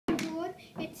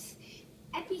It's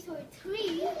episode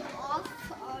 3 of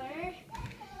our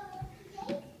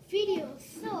video.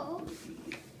 So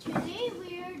today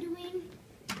we are doing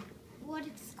what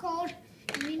it's called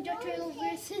Ninja Turtle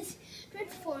versus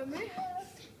Transformer,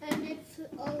 and it's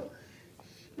a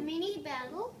mini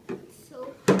battle.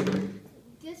 So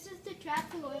this is the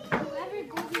trap. Whoever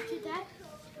goes into that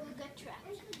will get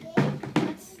trapped.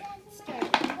 Let's start.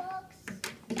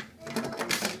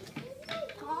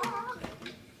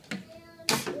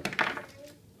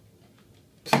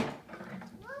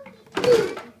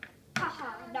 Haha,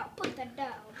 now put that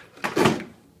down.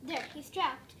 There, he's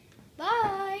trapped.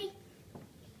 Bye.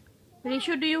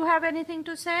 Rishu, do you have anything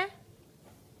to say?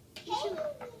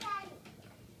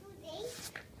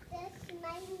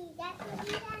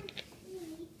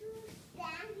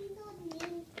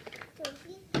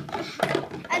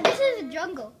 And this is a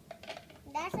jungle.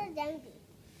 That's a jungle.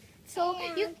 So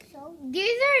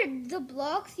these are the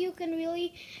blocks you can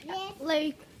really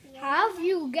have.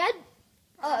 You get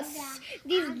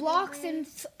these blocks in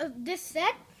this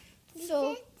set,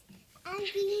 so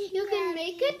you can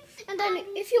make it, and then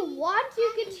if you want,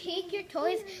 you can take your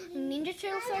toys, Ninja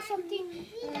Turtles or something,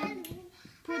 and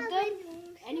put them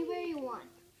anywhere you want.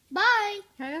 Bye.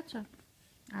 হয়ে গেছে?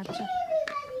 আচ্ছা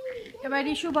এবার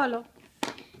রিশু বলো।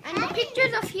 And the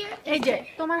pictures of here. এই যে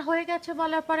তোমার হয়ে গেছে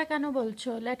বলার পরে কেন বলছো?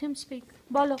 Let him speak.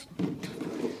 বলো।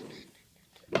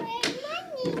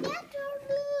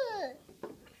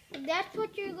 That's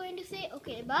what you're going to say.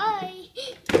 Okay, bye.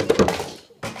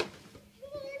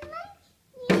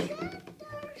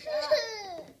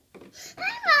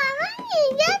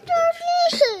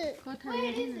 কোথায়?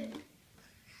 Where is it?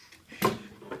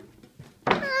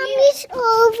 It's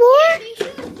over.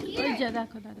 ওই যে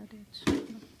দেখো দাদা দিয়েছে।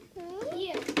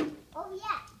 Here. Oh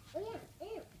yeah.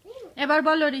 এবার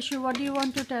বলো Rishu, what do you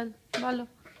want to tell? বলো।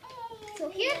 So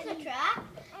here's the trap.